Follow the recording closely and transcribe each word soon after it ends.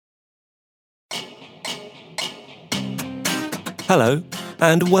Hello,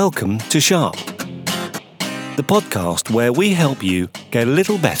 and welcome to Sharp, the podcast where we help you get a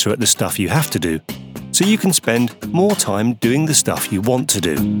little better at the stuff you have to do, so you can spend more time doing the stuff you want to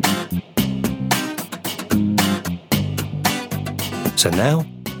do. So now,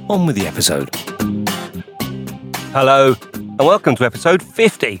 on with the episode. Hello, and welcome to episode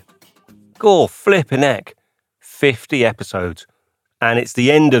 50. Gore flippin' heck, 50 episodes. And it's the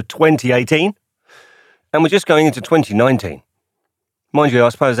end of 2018, and we're just going into 2019. Mind you, I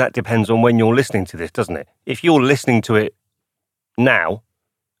suppose that depends on when you're listening to this, doesn't it? If you're listening to it now,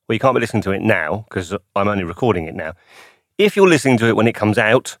 well, you can't be listening to it now, because I'm only recording it now. If you're listening to it when it comes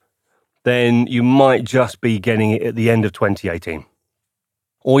out, then you might just be getting it at the end of 2018.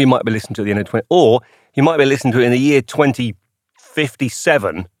 Or you might be listening to it at the end of or you might be listening to it in the year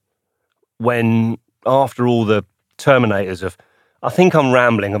 2057, when, after all the Terminators of... I think I'm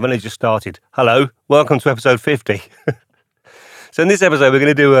rambling, I've only just started. Hello, welcome to episode 50. So in this episode, we're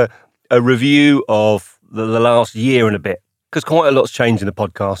going to do a review of the last year and a bit, because quite a lot's changed in the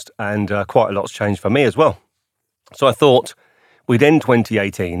podcast, and quite a lot's changed for me as well. So I thought we'd end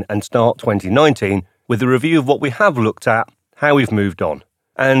 2018 and start 2019 with a review of what we have looked at, how we've moved on.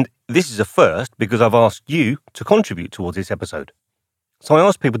 And this is a first because I've asked you to contribute towards this episode. So I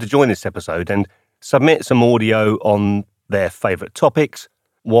asked people to join this episode and submit some audio on their favourite topics,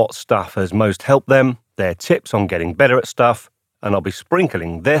 what stuff has most helped them, their tips on getting better at stuff, and I'll be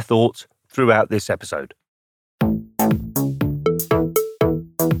sprinkling their thoughts throughout this episode.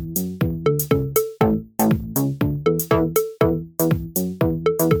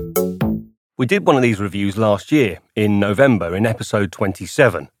 We did one of these reviews last year in November in episode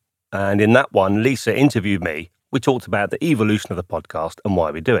 27, and in that one, Lisa interviewed me. We talked about the evolution of the podcast and why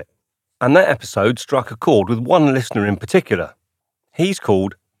we do it. And that episode struck a chord with one listener in particular. He's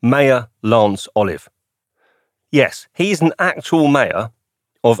called Mayor Lance Olive. Yes, he's an actual mayor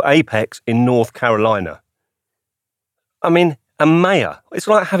of Apex in North Carolina. I mean, a mayor. It's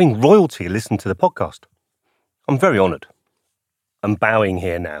like having royalty listen to the podcast. I'm very honoured. I'm bowing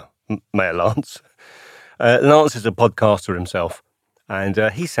here now, Mayor Lance. Lance is a podcaster himself, and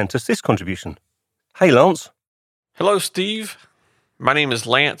he sent us this contribution. Hey, Lance. Hello, Steve. My name is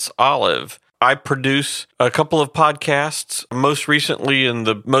Lance Olive. I produce a couple of podcasts. Most recently, and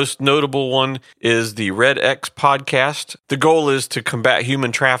the most notable one, is the Red X podcast. The goal is to combat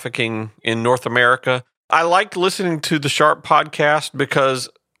human trafficking in North America. I like listening to the Sharp podcast because,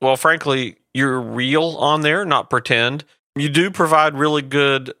 well, frankly, you're real on there, not pretend. You do provide really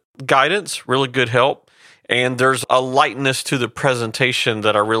good guidance, really good help, and there's a lightness to the presentation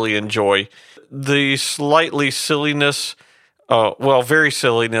that I really enjoy. The slightly silliness, very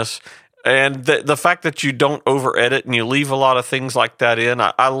silliness, and the fact that you don't over-edit and you leave a lot of things like that in,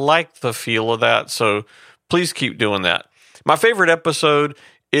 I like the feel of that, so please keep doing that. My favorite episode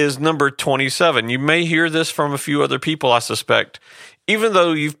is number 27. You may hear this from a few other people, I suspect. Even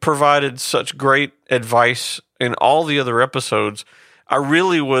though you've provided such great advice in all the other episodes, I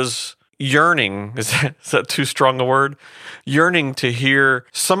really was yearning, is that too strong a word? Yearning to hear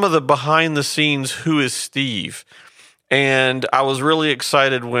some of the behind-the-scenes Who is Steve? And I was really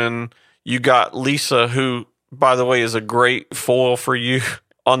excited when you got Lisa, who, by the way, is a great foil for you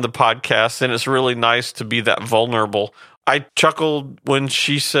on the podcast, and it's really nice to be that vulnerable. I chuckled when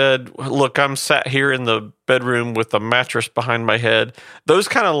she said, look, I'm sat here in the bedroom with a mattress behind my head. Those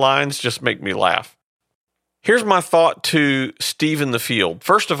kind of lines just make me laugh. Here's my thought to Steve in the Field.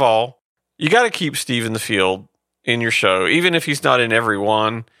 First of all, you got to keep Steve in the Field in your show, even if he's not in every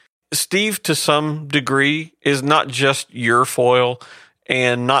one. Steve, to some degree, is not just your foil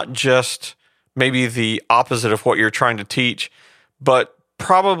and not just maybe the opposite of what you're trying to teach, but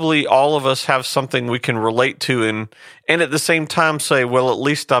probably all of us have something we can relate to and at the same time say, well, at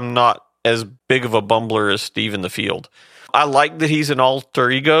least I'm not as big of a bumbler as Steve in the Field. I like that he's an alter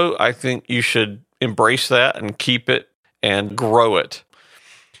ego. I think you should embrace that and keep it and grow it.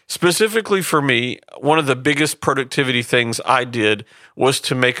 Specifically for me, one of the biggest productivity things I did was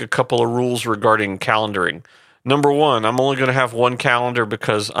to make a couple of rules regarding calendaring. Number one, I'm only going to have one calendar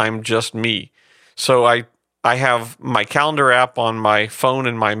because I'm just me. So I have my calendar app on my phone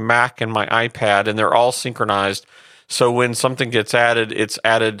and my Mac and my iPad, and they're all synchronized. So when something gets added, it's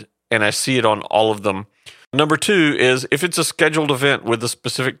added, and I see it on all of them. Number two is if it's a scheduled event with a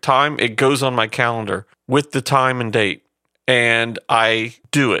specific time, it goes on my calendar with the time and date. And I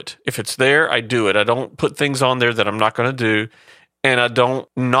do it. If it's there, I do it. I don't put things on there that I'm not going to do. And I don't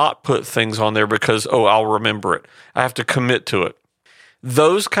not put things on there because, I'll remember it. I have to commit to it.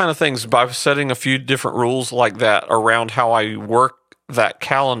 Those kind of things, by setting a few different rules like that around how I work that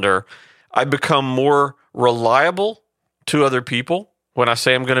calendar, I become more reliable to other people. When I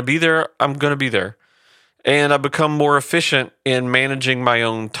say I'm going to be there, I'm going to be there. And I become more efficient in managing my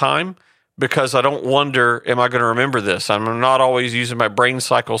own time because I don't wonder, am I going to remember this? I'm not always using my brain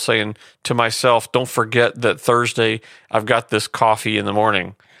cycle saying to myself, don't forget that Thursday I've got this coffee in the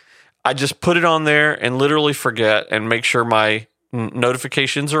morning. I just put it on there and literally forget and make sure my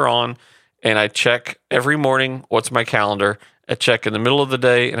notifications are on. And I check every morning, what's my calendar? I check in the middle of the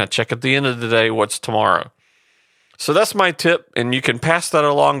day and I check at the end of the day, what's tomorrow? So that's my tip, and you can pass that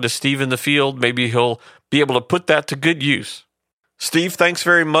along to Steve in the field. Maybe he'll be able to put that to good use. Steve, thanks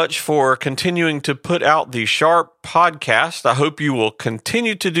very much for continuing to put out the Sharp podcast. I hope you will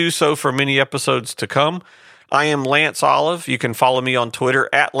continue to do so for many episodes to come. I am Lance Olive. You can follow me on Twitter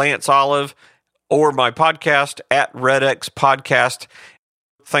at Lance Olive or my podcast at RedX Podcast.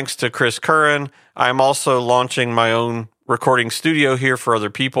 Thanks to Chris Curran. I'm also launching my own recording studio here for other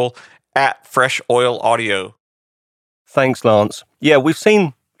people at Fresh Oil Audio. Thanks, Lance. Yeah, we've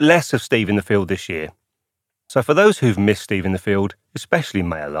seen less of Steve in the field this year. So for those who've missed Steve in the field, especially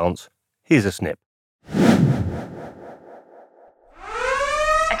Mayor Lance, here's a snip.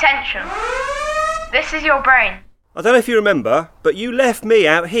 Attention. This is your brain. I don't know if you remember, but you left me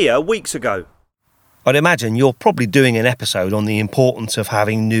out here weeks ago. I'd imagine you're probably doing an episode on the importance of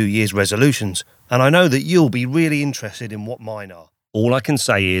having New Year's resolutions, and I know that you'll be really interested in what mine are. All I can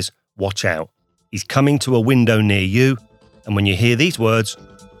say is, watch out. He's coming to a window near you, and when you hear these words,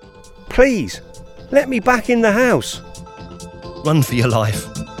 please, let me back in the house. Run for your life.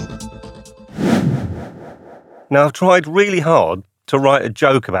 Now, I've tried really hard to write a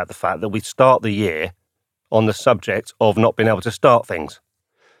joke about the fact that we start the year on the subject of not being able to start things.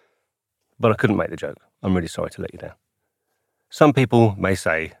 But I couldn't make the joke. I'm really sorry to let you down. Some people may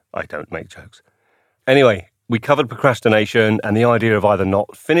say I don't make jokes. Anyway, we covered procrastination and the idea of either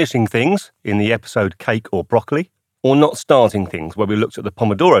not finishing things in the episode Cake or Broccoli, or not starting things, where we looked at the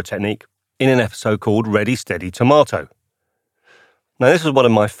Pomodoro technique in an episode called Ready, Steady, Tomato. Now, this is one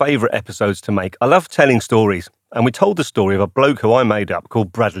of my favourite episodes to make. I love telling stories, and we told the story of a bloke who I made up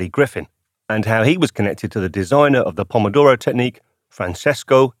called Bradley Griffin, and how he was connected to the designer of the Pomodoro technique,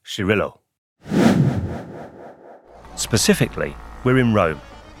 Francesco Cirillo. Specifically, we're in Rome,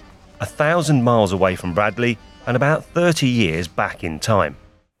 1,000 miles away from Bradley and about 30 years back in time.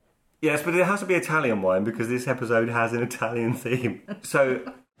 Yes, but it has to be Italian wine because this episode has an Italian theme.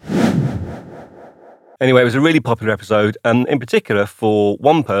 Anyway, it was a really popular episode, and in particular for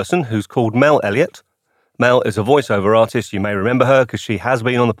one person who's called Mel Elliott. Mel is a voiceover artist. You may remember her because she has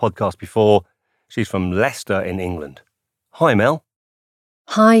been on the podcast before. She's from Leicester in England. Hi, Mel.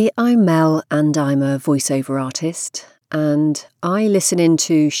 Hi, I'm Mel, and I'm a voiceover artist, and I listen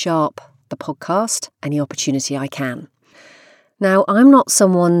into Sharp, the podcast, any opportunity I can. Now, I'm not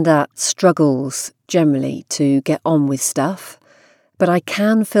someone that struggles generally to get on with stuff, but I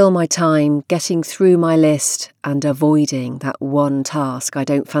can fill my time getting through my list and avoiding that one task I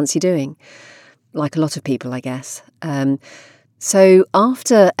don't fancy doing, like a lot of people, I guess. So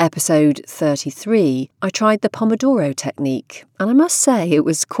after episode 33, I tried the Pomodoro technique, and I must say it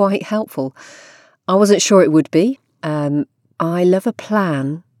was quite helpful. I wasn't sure it would be. I love a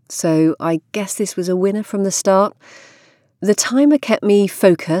plan, so I guess this was a winner from the start. The timer kept me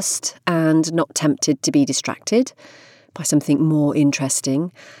focused and not tempted to be distracted by something more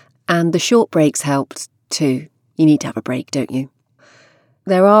interesting, and the short breaks helped too. You need to have a break, don't you?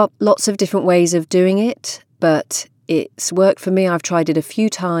 There are lots of different ways of doing it, but it's worked for me. I've tried it a few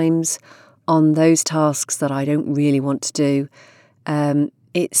times on those tasks that I don't really want to do.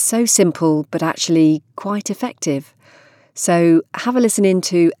 It's so simple, but actually quite effective. So have a listen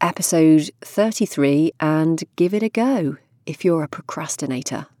into episode 33 and give it a go if you're a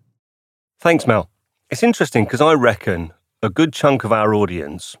procrastinator. Thanks, Mel. It's interesting because I reckon a good chunk of our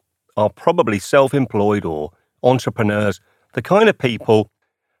audience are probably self-employed or entrepreneurs, the kind of people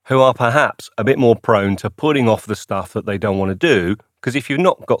who are perhaps a bit more prone to putting off the stuff that they don't want to do, because if you've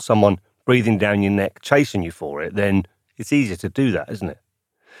not got someone breathing down your neck chasing you for it, then it's easier to do that, isn't it?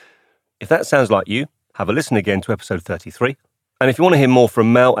 If that sounds like you, have a listen again to episode 33. And if you want to hear more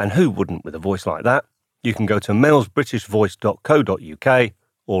from Mel, and who wouldn't with a voice like that, you can go to melsbritishvoice.co.uk,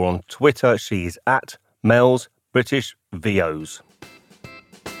 or on Twitter, she is at melsbritishvos.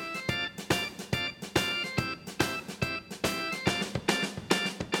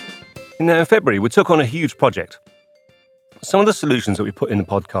 Now, in February, we took on a huge project. Some of the solutions that we put in the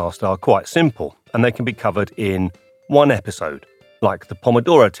podcast are quite simple, and they can be covered in one episode, like the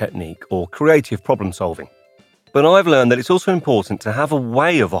Pomodoro technique or creative problem solving. But I've learned that it's also important to have a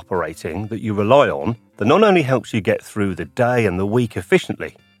way of operating that you rely on that not only helps you get through the day and the week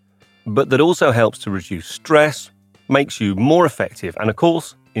efficiently, but that also helps to reduce stress, makes you more effective and, of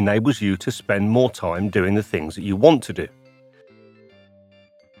course, enables you to spend more time doing the things that you want to do.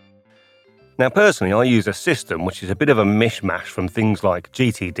 Now, personally, I use a system which is a bit of a mishmash from things like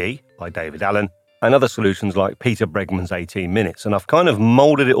GTD by David Allen and other solutions like Peter Bregman's 18 Minutes, and I've kind of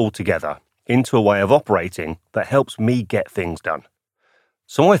moulded it all together into a way of operating that helps me get things done.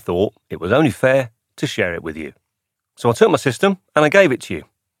 So I thought it was only fair to share it with you. So I took my system and I gave it to you.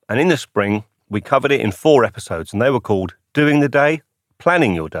 And in the spring, we covered it in 4 episodes, and they were called Doing the Day,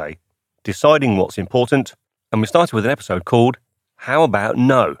 Planning Your Day, Deciding What's Important, and we started with an episode called How About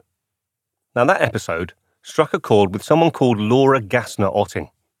No? Now that episode struck a chord with someone called Laura Gassner-Otting.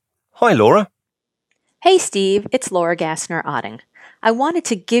 Hi, Laura. Hey, Steve, it's Laura Gassner-Otting. I wanted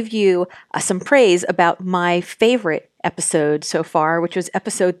to give you some praise about my favorite episode so far, which was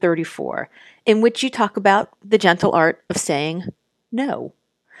episode 34, in which you talk about the gentle art of saying no.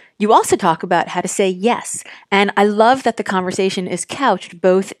 You also talk about how to say yes, and I love that the conversation is couched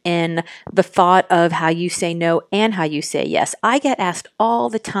both in the thought of how you say no and how you say yes. I get asked all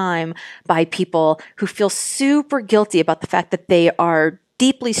the time by people who feel super guilty about the fact that they are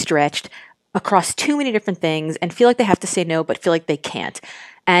deeply stretched across too many different things and feel like they have to say no, but feel like they can't.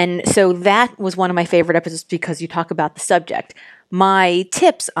 And so that was one of my favorite episodes because you talk about the subject. My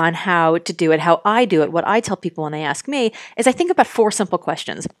tips on how to do it, how I do it, what I tell people when they ask me, is I think about 4 simple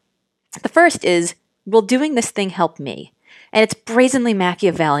questions. The first is, will doing this thing help me? And it's brazenly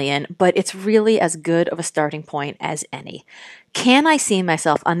Machiavellian, but it's really as good of a starting point as any. Can I see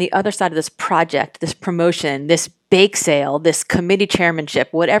myself on the other side of this project, this promotion, this bake sale, this committee chairmanship,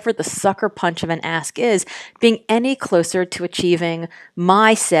 whatever the sucker punch of an ask is, being any closer to achieving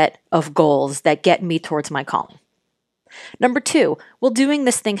my set of goals that get me towards my calling? Number 2, will doing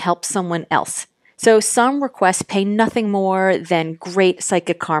this thing help someone else? So some requests pay nothing more than great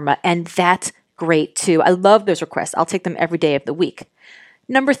psychic karma, and that's great too. I love those requests. I'll take them every day of the week.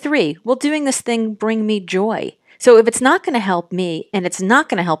 Number 3, will doing this thing bring me joy? So if it's not going to help me, and it's not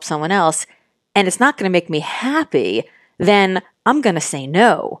going to help someone else, and it's not going to make me happy, then I'm going to say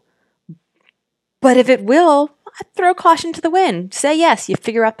no. But if it will, I'd throw caution to the wind. Say yes. You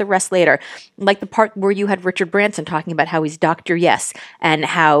figure out the rest later. Like the part where you had Richard Branson talking about how he's Dr. Yes and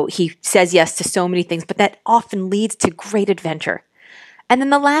how he says yes to so many things, but that often leads to great adventure. And then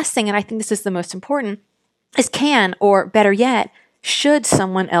the last thing, and I think this is the most important, is can, or better yet, should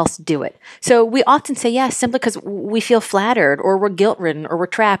someone else do it? So we often say yes simply because we feel flattered, or we're guilt-ridden, or we're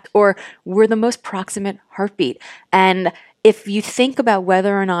trapped, or we're the most proximate heartbeat. And if you think about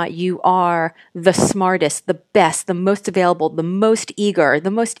whether or not you are the smartest, the best, the most available, the most eager,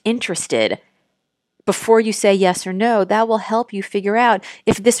 the most interested, before you say yes or no, that will help you figure out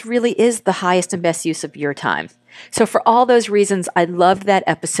if this really is the highest and best use of your time. So for all those reasons, I loved that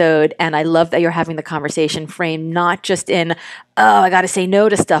episode, and I love that you're having the conversation framed not just in, oh, I got to say no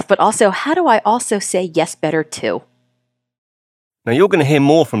to stuff, but also, how do I also say yes better too? Now, you're going to hear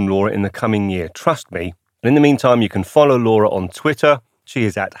more from Laura in the coming year, trust me. And in the meantime, you can follow Laura on Twitter. She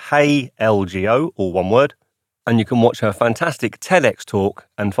is at HeyLGO, all one word. And you can watch her fantastic TEDx talk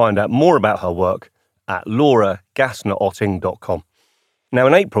and find out more about her work at lauragassnerotting.com. Now,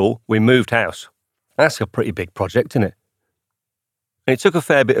 in April, we moved house. That's a pretty big project, isn't it? And it took a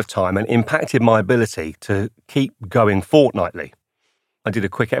fair bit of time and impacted my ability to keep going fortnightly. I did a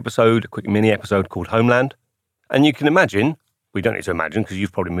quick mini episode called Homeland. And you can imagine, we don't need to imagine because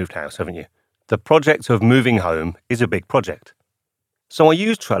you've probably moved house, haven't you? The project of moving home is a big project. So I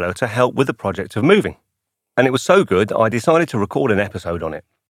used Trello to help with the project of moving. And it was so good, I decided to record an episode on it.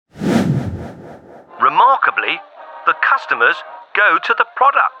 Remarkably, the customers go to the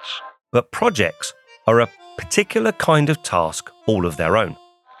products. But projects are a particular kind of task all of their own.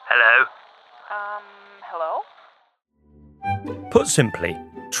 Hello? Hello? Put simply,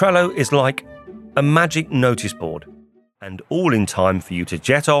 Trello is like a magic notice board, and all in time for you to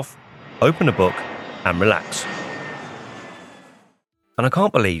jet off, open a book, and relax. And I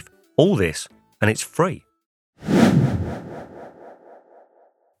can't believe all this, and it's free.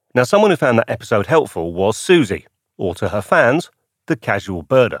 Now, someone who found that episode helpful was Susie, or to her fans, the Casual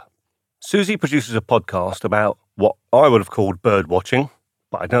Birder. Susie produces a podcast about what I would have called bird watching,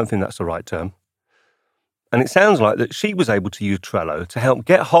 but I don't think that's the right term. And it sounds like that she was able to use Trello to help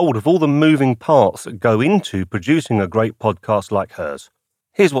get hold of all the moving parts that go into producing a great podcast like hers.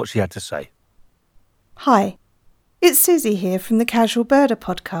 Here's what she had to say. Hi, it's Susie here from the Casual Birder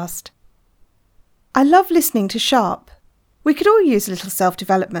podcast. I love listening to Sharp. We could all use a little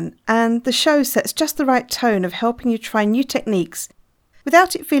self-development, and the show sets just the right tone of helping you try new techniques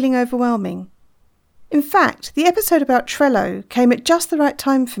without it feeling overwhelming. In fact, the episode about Trello came at just the right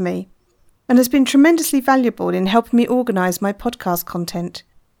time for me, and has been tremendously valuable in helping me organise my podcast content.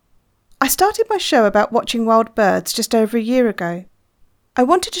 I started my show about watching wild birds just over a year ago. I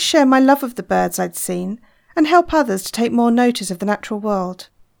wanted to share my love of the birds I'd seen and help others to take more notice of the natural world.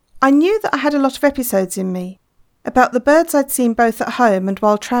 I knew that I had a lot of episodes in me, about the birds I'd seen both at home and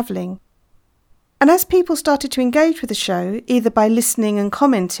while travelling. And as people started to engage with the show, either by listening and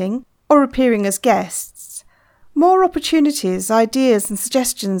commenting or appearing as guests, more opportunities, ideas and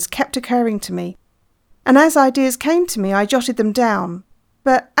suggestions kept occurring to me. And as ideas came to me, I jotted them down.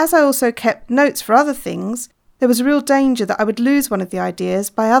 But as I also kept notes for other things, there was a real danger that I would lose one of the ideas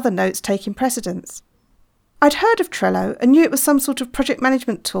by other notes taking precedence. I'd heard of Trello and knew it was some sort of project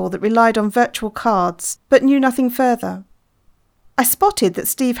management tool that relied on virtual cards, but knew nothing further. I spotted that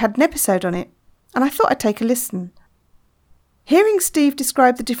Steve had an episode on it, and I thought I'd take a listen. Hearing Steve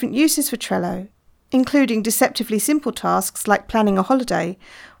describe the different uses for Trello, including deceptively simple tasks like planning a holiday,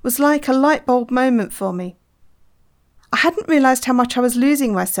 was like a light bulb moment for me. I hadn't realised how much I was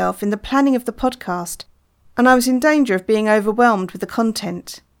losing myself in the planning of the podcast, and I was in danger of being overwhelmed with the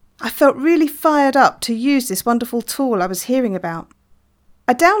content. I felt really fired up to use this wonderful tool I was hearing about.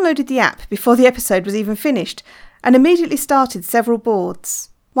 I downloaded the app before the episode was even finished and immediately started several boards.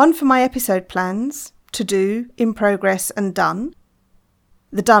 One for my episode plans, to do, in progress and done.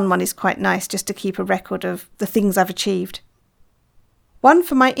 The done one is quite nice just to keep a record of the things I've achieved. One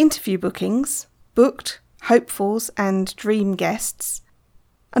for my interview bookings, booked, hopefuls and dream guests.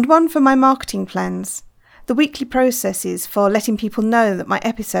 And one for my marketing plans, the weekly processes for letting people know that my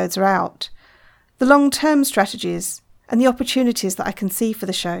episodes are out, the long-term strategies and the opportunities that I can see for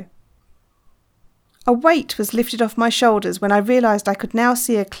the show. A weight was lifted off my shoulders when I realised I could now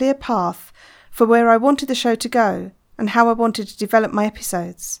see a clear path for where I wanted the show to go and how I wanted to develop my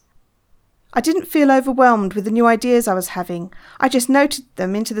episodes. I didn't feel overwhelmed with the new ideas I was having. I just noted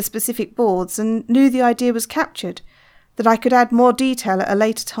them into the specific boards and knew the idea was captured, that I could add more detail at a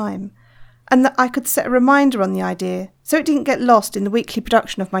later time, and that I could set a reminder on the idea so it didn't get lost in the weekly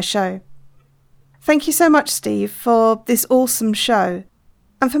production of my show. Thank you so much, Steve, for this awesome show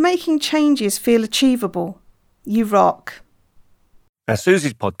and for making changes feel achievable. You rock. Now,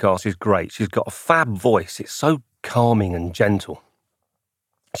 Susie's podcast is great. She's got a fab voice. It's so calming and gentle.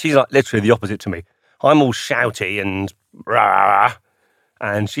 She's like literally the opposite to me. I'm all shouty and rah,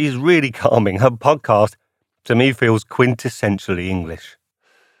 and she's really calming. Her podcast, to me, feels quintessentially English.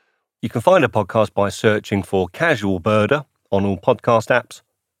 You can find her podcast by searching for Casual Birder on all podcast apps.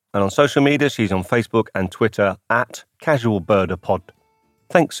 And on social media, she's on Facebook and Twitter at Casual Birder Pod.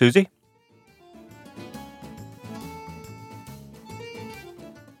 Thanks, Susie.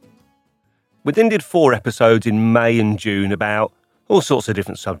 We then did 4 episodes in May and June about all sorts of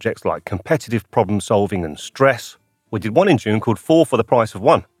different subjects like competitive problem solving and stress. We did one in June called 4 for the price of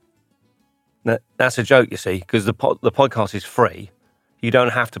 1. Now, that's a joke, you see, because the podcast is free. You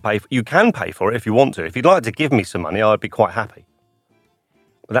don't have to pay. You can pay for it if you want to. If you'd like to give me some money, I'd be quite happy.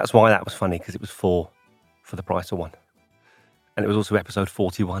 But that's why that was funny, because it was 4 for the price of 1. And it was also episode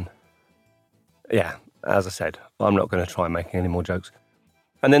 41. Yeah, as I said, I'm not going to try making any more jokes.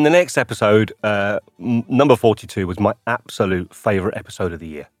 And then the next episode, number 42, was my absolute favourite episode of the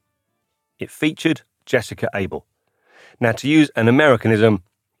year. It featured Jessica Abel. Now, to use an Americanism,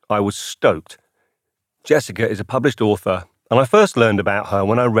 I was stoked. Jessica is a published author, and I first learned about her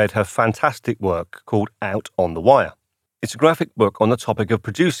when I read her fantastic work called Out on the Wire. It's a graphic book on the topic of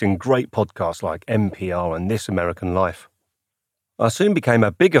producing great podcasts like NPR and This American Life. I soon became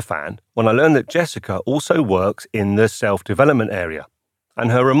a bigger fan when I learned that Jessica also works in the self-development area, and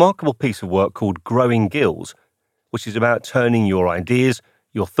her remarkable piece of work called Growing Gills, which is about turning your ideas,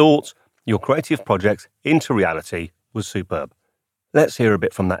 your thoughts, your creative projects into reality, was superb. Let's hear a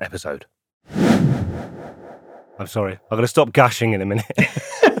bit from that episode. I'm sorry, I'm going to stop gushing in a minute.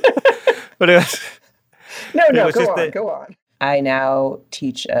 But it was... No, go on. I now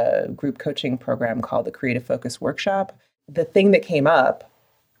teach a group coaching program called the Creative Focus Workshop. The thing that came up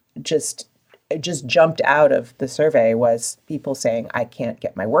just jumped out of the survey was people saying, I can't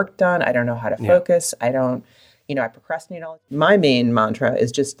get my work done. I don't know how to focus. I procrastinate all. My main mantra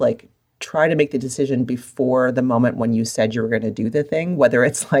is just like, try to make the decision before the moment when you said you were going to do the thing, whether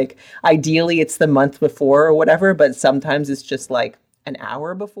it's like, ideally it's the month before or whatever, but sometimes it's just like an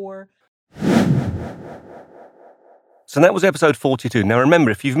hour before. So that was episode 42. Now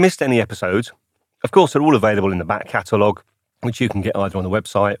remember, if you've missed any episodes, of course, they're all available in the back catalogue, which you can get either on the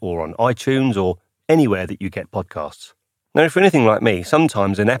website or on iTunes or anywhere that you get podcasts. Now, if you're anything like me,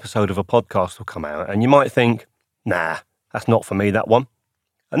 sometimes an episode of a podcast will come out and you might think, nah, that's not for me, that one.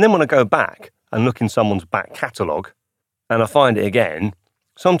 And then when I go back and look in someone's back catalogue and I find it again,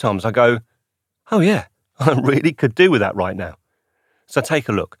 sometimes I go, Oh yeah, I really could do with that right now. So take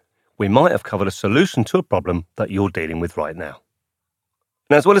a look. We might have covered a solution to a problem that you're dealing with right now.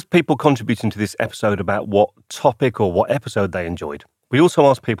 Now, as well as people contributing to this episode about what topic or what episode they enjoyed, we also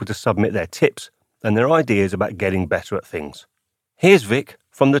asked people to submit their tips and their ideas about getting better at things. Here's Vic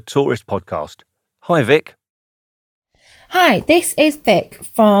from the Tourist Podcast. Hi, Vic. Hi, this is Vic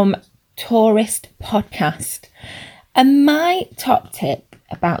from Tourist Podcast. And my top tip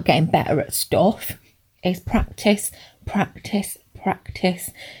about getting better at stuff is practice, practice, practice.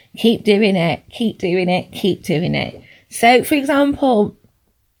 Keep doing it, keep doing it, keep doing it. So, for example,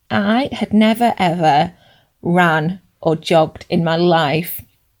 I had never ever ran or jogged in my life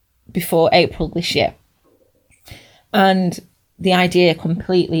before April this year. And the idea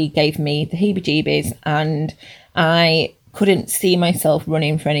completely gave me the heebie-jeebies, and I couldn't see myself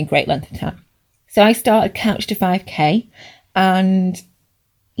running for any great length of time. So I started Couch to 5K, and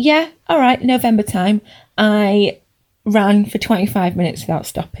yeah, all right, November time, I ran for 25 minutes without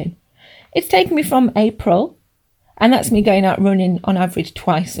stopping. It's taken me from April, and that's me going out running on average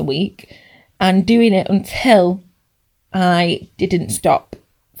twice a week and doing it until I didn't stop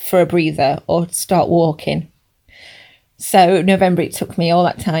for a breather or start walking. So November, it took me all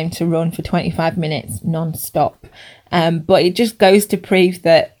that time to run for 25 minutes non-stop. But it just goes to prove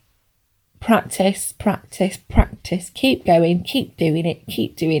that practice, practice, practice, keep going, keep doing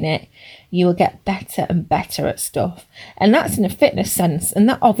it. You will get better and better at stuff. And that's in a fitness sense. And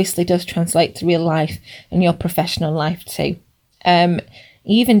that obviously does translate to real life and your professional life too.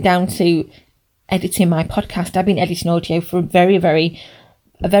 Even down to editing my podcast. I've been editing audio for a very,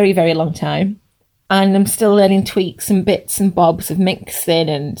 very long time. And I'm still learning tweaks and bits and bobs of mixing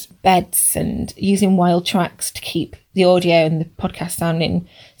and beds and using wild tracks to keep the audio and the podcast sounding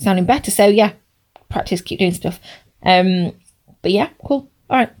better. So yeah, practice, keep doing stuff. But yeah, cool.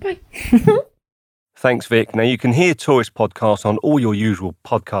 All right, bye. Thanks, Vic. Now you can hear Tourist Podcasts on all your usual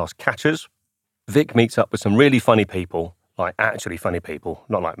podcast catchers. Vic meets up with some really funny people, like actually funny people,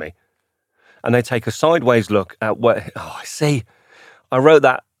 not like me. And they take a sideways look at what... Oh, I see. I wrote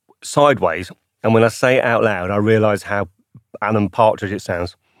that sideways... And when I say it out loud, I realise how Alan Partridge it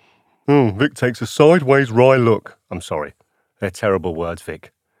sounds. Vic takes a sideways wry look. I'm sorry. They're terrible words,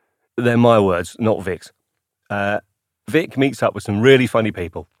 Vic. They're my words, not Vic's. Vic meets up with some really funny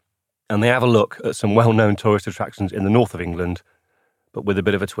people, and they have a look at some well-known tourist attractions in the north of England, but with a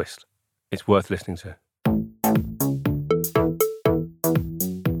bit of a twist. It's worth listening to.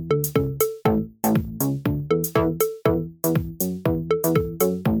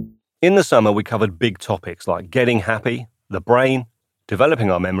 In the summer, we covered big topics like getting happy, the brain,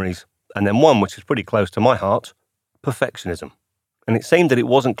 developing our memories, and then one which is pretty close to my heart, perfectionism. And it seemed that it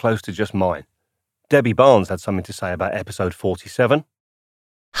wasn't close to just mine. Debbie Barnes had something to say about episode 47.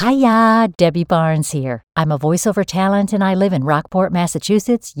 Hiya, Debbie Barnes here. I'm a voiceover talent and I live in Rockport,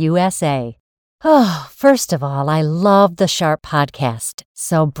 Massachusetts, USA. Oh, first of all, I love the Sharp podcast,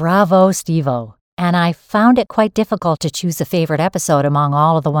 so bravo, Steve-O. And I found it quite difficult to choose a favorite episode among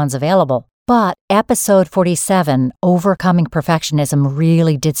all of the ones available. But episode 47, Overcoming Perfectionism,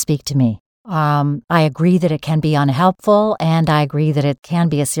 really did speak to me. I agree that it can be unhelpful, and I agree that it can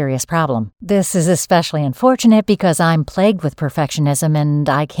be a serious problem. This is especially unfortunate because I'm plagued with perfectionism and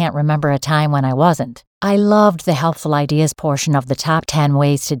I can't remember a time when I wasn't. I loved the helpful ideas portion of the top 10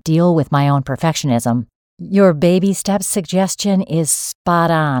 ways to deal with my own perfectionism. Your baby steps suggestion is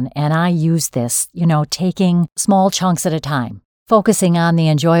spot on, and I use this, taking small chunks at a time. Focusing on the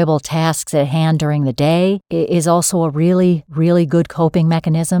enjoyable tasks at hand during the day is also a really, really good coping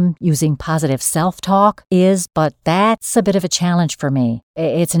mechanism. Using positive self-talk but that's a bit of a challenge for me.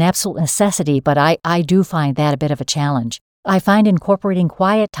 It's an absolute necessity, but I do find that a bit of a challenge. I find incorporating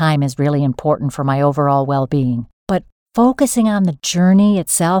quiet time is really important for my overall well-being. But focusing on the journey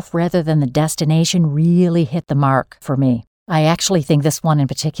itself rather than the destination really hit the mark for me. I actually think this one in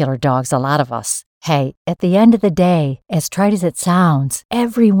particular dogs a lot of us. Hey, at the end of the day, as trite as it sounds,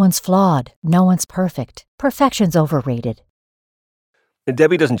 everyone's flawed. No one's perfect. Perfection's overrated. And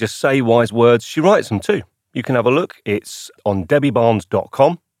Debbie doesn't just say wise words, she writes them too. You can have a look. It's on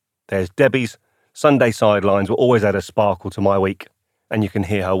debbiebarnes.com. There's Debbie's. Sunday sidelines will always add a sparkle to my week. And you can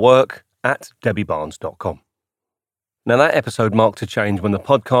hear her work at debbiebarnes.com. Now, that episode marked a change when the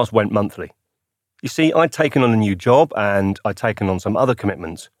podcast went monthly. You see, I'd taken on a new job and I'd taken on some other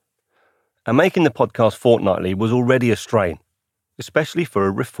commitments. And making the podcast fortnightly was already a strain, especially for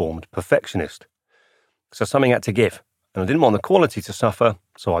a reformed perfectionist. So something had to give, and I didn't want the quality to suffer,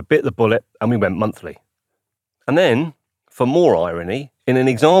 so I bit the bullet and we went monthly. And then, for more irony, in an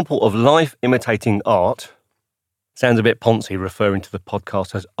example of life imitating art, sounds a bit poncy referring to the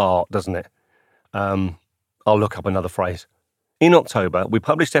podcast as art, doesn't it? I'll look up another phrase. In October, we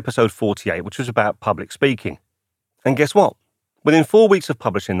published episode 48, which was about public speaking. And guess what? Within 4 weeks of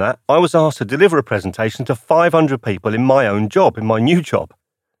publishing that, I was asked to deliver a presentation to 500 people in my own job, in my new job.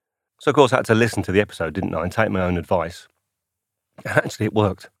 So, of course, I had to listen to the episode, didn't I, and take my own advice. And actually, it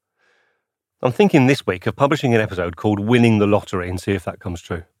worked. I'm thinking this week of publishing an episode called Winning the Lottery and see if that comes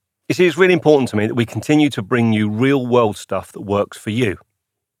true. You see, it's really important to me that we continue to bring you real-world stuff that works for you.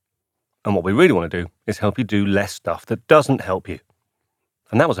 And what we really want to do is help you do less stuff that doesn't help you.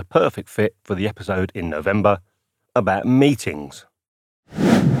 And that was a perfect fit for the episode in November about meetings.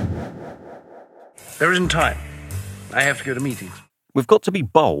 There isn't time. I have to go to meetings. We've got to be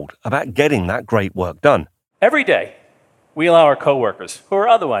bold about getting that great work done. Every day, we allow our coworkers, who are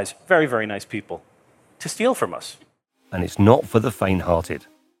otherwise very, very nice people, to steal from us. And it's not for the faint-hearted.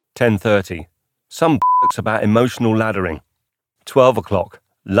 10:30, some about emotional laddering. 12 o'clock,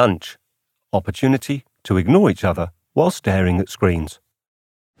 lunch. Opportunity to ignore each other while staring at screens.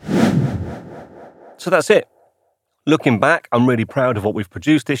 So that's it. Looking back, I'm really proud of what we've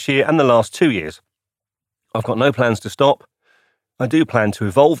produced this year and the last 2 years. I've got no plans to stop. I do plan to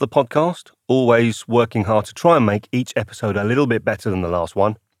evolve the podcast, always working hard to try and make each episode a little bit better than the last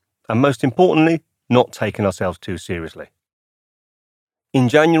one, and most importantly, not taking ourselves too seriously. In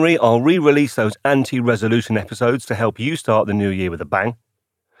January, I'll re-release those anti-resolution episodes to help you start the new year with a bang.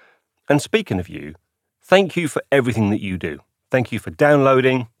 And speaking of you, thank you for everything that you do. Thank you for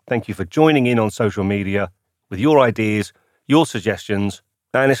downloading. Thank you for joining in on social media with your ideas, your suggestions,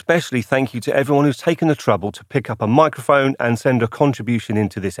 and especially thank you to everyone who's taken the trouble to pick up a microphone and send a contribution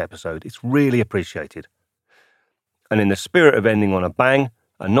into this episode. It's really appreciated. And in the spirit of ending on a bang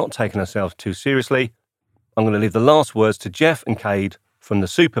and not taking ourselves too seriously, I'm going to leave the last words to Jeff and Cade from the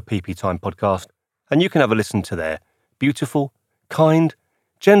Super PP Time podcast, and you can have a listen to their beautiful, kind,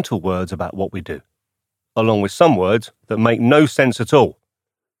 gentle words about what we do, along with some words that make no sense at all.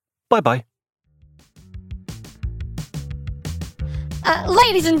 Bye-bye.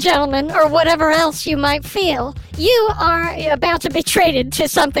 Ladies and gentlemen, or whatever else you might feel, you are about to be treated to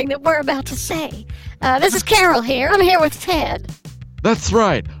something that we're about to say. This is Carol here. I'm here with Ted. That's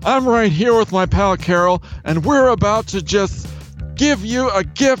right. I'm right here with my pal Carol, and we're about to just give you a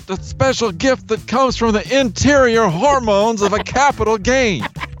gift, a special gift that comes from the interior hormones of a capital gain.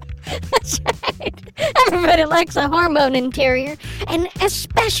 That's right. Everybody likes a hormone interior, and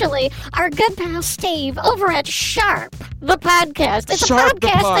especially our good pal Steve over at Sharp, the podcast. It's Sharp, a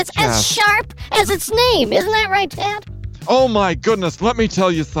podcast that's as sharp as its name. Isn't that right, Ted? Oh my goodness, let me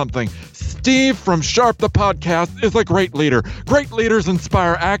tell you something. Steve from Sharp the Podcast is a great leader. Great leaders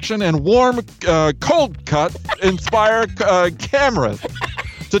inspire action, and warm, cold cuts inspire cameras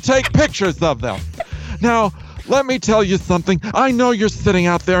to take pictures of them. Now, let me tell you something. I know you're sitting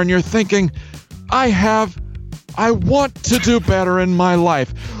out there and you're thinking, I want to do better in my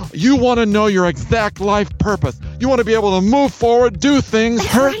life. You want to know your exact life purpose. You want to be able to move forward, do things,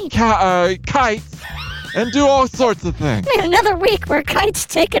 kites, and do all sorts of things. Man, another week where kites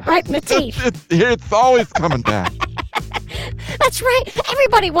take it right in the teeth. It's always coming back. That's right.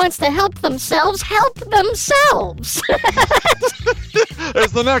 Everybody wants to help themselves help themselves.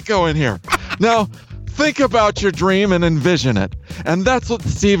 There's an echo in here. Now, think about your dream and envision it. And that's what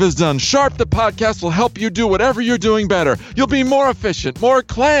Steve has done. Sharp the Podcast will help you do whatever you're doing better. You'll be more efficient, more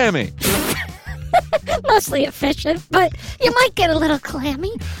clammy. Mostly efficient, but you might get a little clammy.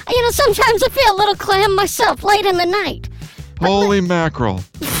 You know, sometimes I feel a little clam myself late in the night. Holy mackerel.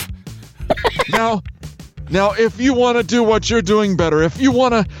 Now, if you want to do what you're doing better, if you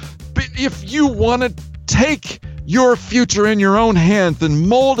want to take your future in your own hands and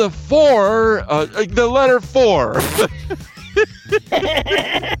mold the letter 4.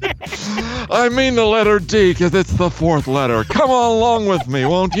 I mean the letter D, because it's the 4th letter. Come on along with me,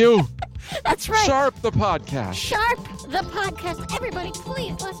 won't you? That's right. Sharp the Podcast. Sharp the Podcast. Everybody,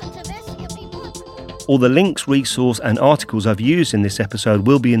 please listen to this. You'll be more... All the links, resource and articles I've used in this episode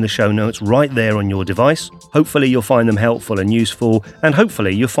will be in the show notes right there on your device. Hopefully you'll find them helpful and useful, and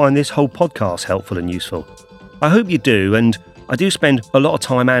hopefully you'll find this whole podcast helpful and useful. I hope you do, and I do spend a lot of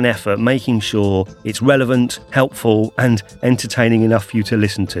time and effort making sure it's relevant, helpful and entertaining enough for you to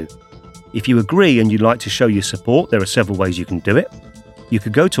listen to. If you agree and you'd like to show your support, there are several ways you can do it. You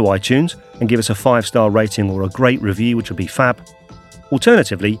could go to iTunes and give us a 5-star rating or a great review, which would be fab.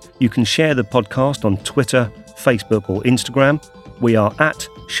 Alternatively, you can share the podcast on Twitter, Facebook or Instagram. We are at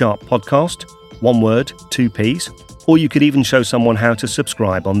Sharp Podcast, one word, 2 Ps, or you could even show someone how to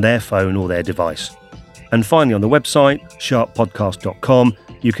subscribe on their phone or their device. And finally, on the website, sharppodcast.com,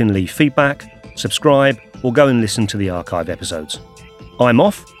 you can leave feedback, subscribe, or go and listen to the archive episodes. I'm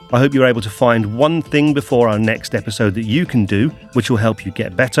off, I hope you're able to find one thing before our next episode that you can do, which will help you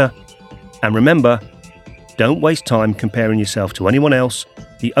get better. And remember, don't waste time comparing yourself to anyone else.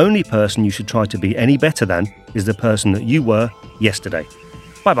 The only person you should try to be any better than is the person that you were yesterday.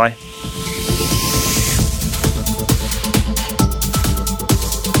 Bye-bye.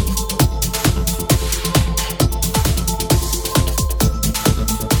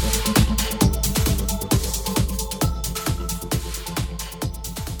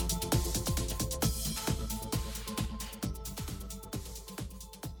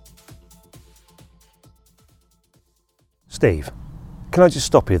 Steve, can I just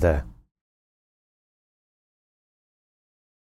stop you there?